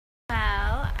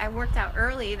I worked out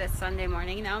early this Sunday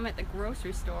morning. Now I'm at the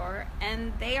grocery store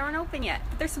and they aren't open yet,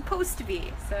 but they're supposed to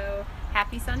be. So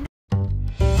happy Sunday.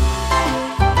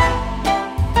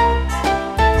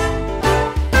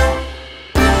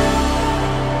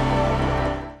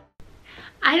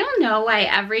 I don't know why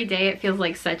every day it feels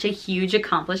like such a huge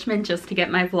accomplishment just to get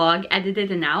my vlog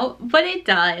edited and out, but it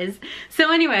does.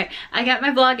 So anyway, I got my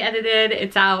vlog edited,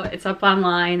 it's out, it's up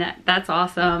online, that's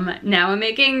awesome. Now I'm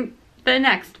making the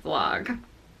next vlog,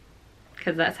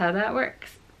 because that's how that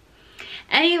works.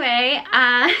 Anyway,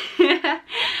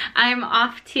 I'm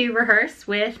off to rehearse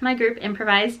with my group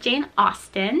Improvise Jane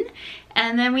Austen,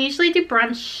 and then we usually do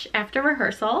brunch after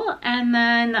rehearsal, and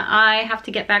then I have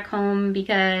to get back home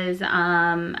because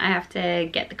I have to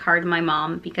get the car to my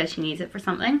mom because she needs it for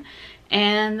something,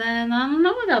 and then I don't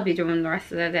know what I'll be doing the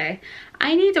rest of the day.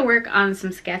 I need to work on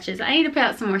some sketches. I need to put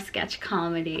out some more sketch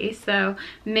comedy, so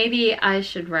maybe I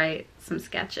should write some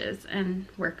sketches and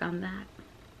work on that.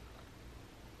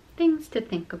 Things to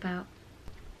think about.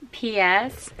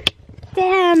 P.S.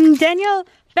 Damn, Daniel,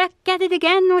 back at it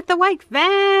again with the white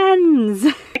Vans.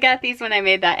 I got these when I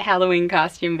made that Halloween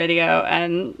costume video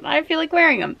and I feel like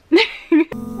wearing them.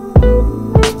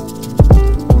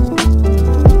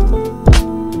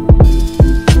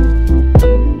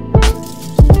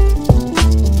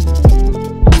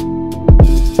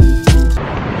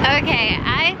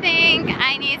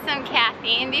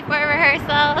 Before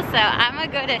rehearsal, so I'm gonna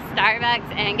go to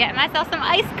Starbucks and get myself some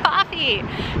iced coffee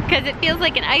because it feels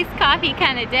like an iced coffee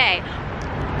kind of day.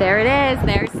 There it is,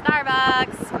 there's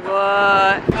Starbucks.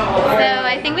 What? So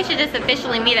I think we should just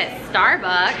officially meet at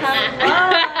Starbucks.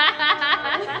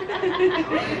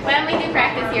 Why don't we do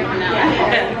practice here from now on?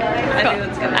 Cool.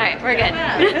 Alright, we're good.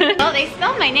 Well, they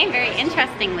spelled my name very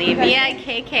interestingly,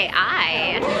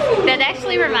 V-I-K-K-I. That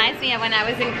actually reminds me of when I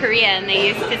was in Korea and they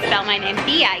used to spell my name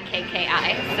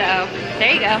B-I-K-K-I. So,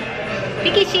 there you go.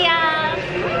 Vikkie.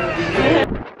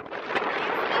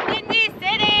 Windy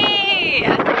City!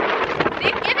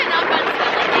 They've given up on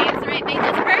spelling names, right? They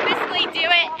just purposely do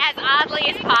it as oddly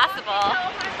as possible.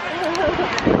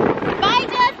 Bye,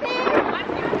 Jessie!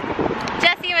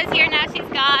 Jessie was here, now she's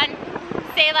gone.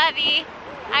 C'est la vie.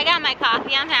 I got my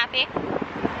coffee, I'm happy.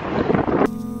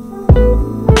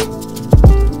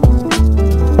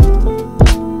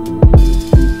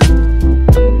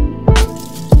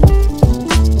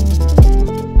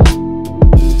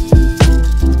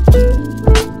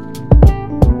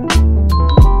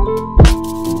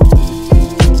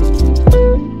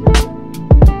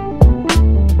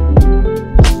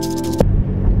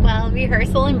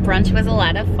 Rehearsal and brunch was a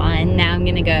lot of fun. Now I'm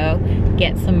gonna go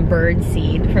get some bird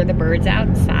seed for the birds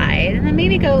outside and then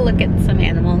maybe go look at some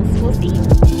animals. We'll see.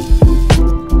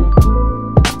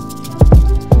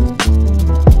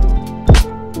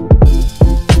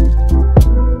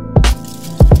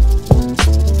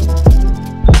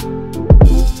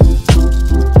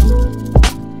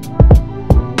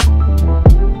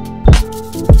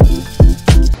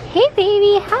 Hey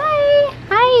baby, hi!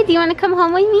 Hi, do you want to come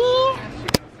home with me?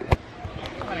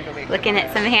 Looking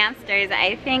at some hamsters.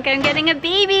 I think I'm getting a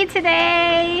baby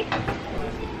today.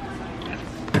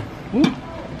 Ooh.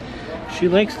 She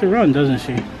likes to run, doesn't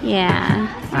she? Yeah.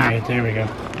 Alright, there we go.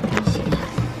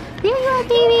 There you go,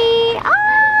 baby.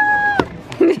 Ah!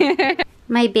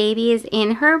 My baby is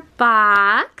in her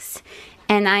box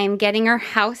and I'm getting her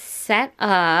house set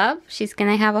up. She's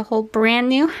gonna have a whole brand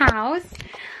new house.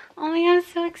 Oh my god, I'm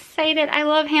so excited. I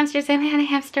love hamsters. I haven't had a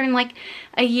hamster in like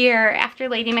a year. After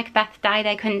Lady Macbeth died,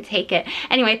 I couldn't take it.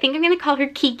 Anyway, I think I'm gonna call her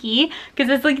Kiki because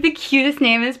it's like the cutest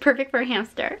name. It's perfect for a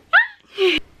hamster.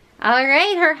 All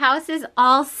right, her house is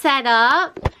all set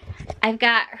up. I've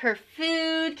got her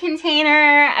food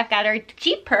container. I've got her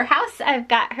Jeep, her house. I've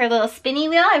got her little spinny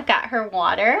wheel. I've got her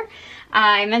water.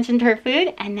 I mentioned her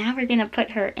food and now we're gonna put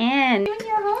her in. You're in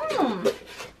your home.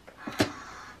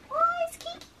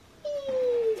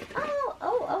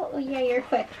 Oh, yeah, you're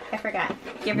quick. I forgot.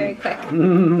 You're very quick.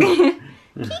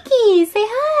 Kiki, say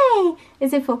hi.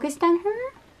 Is it focused on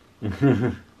her?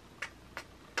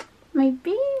 My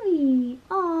baby.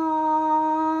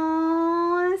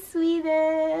 Aww,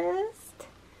 sweetest.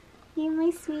 You're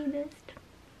my sweetest.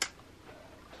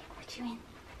 Put you in.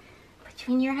 Put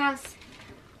you in your house.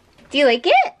 Do you like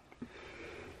it?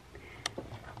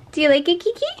 Do you like it,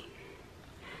 Kiki?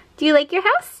 Do you like your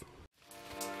house?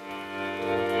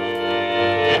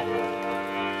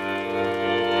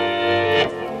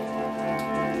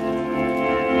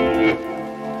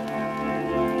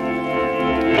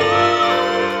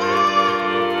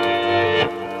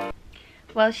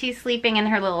 Well, she's sleeping in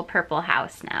her little purple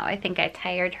house now. I think I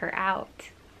tired her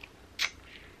out.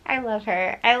 I love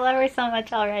her. I love her so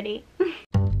much already.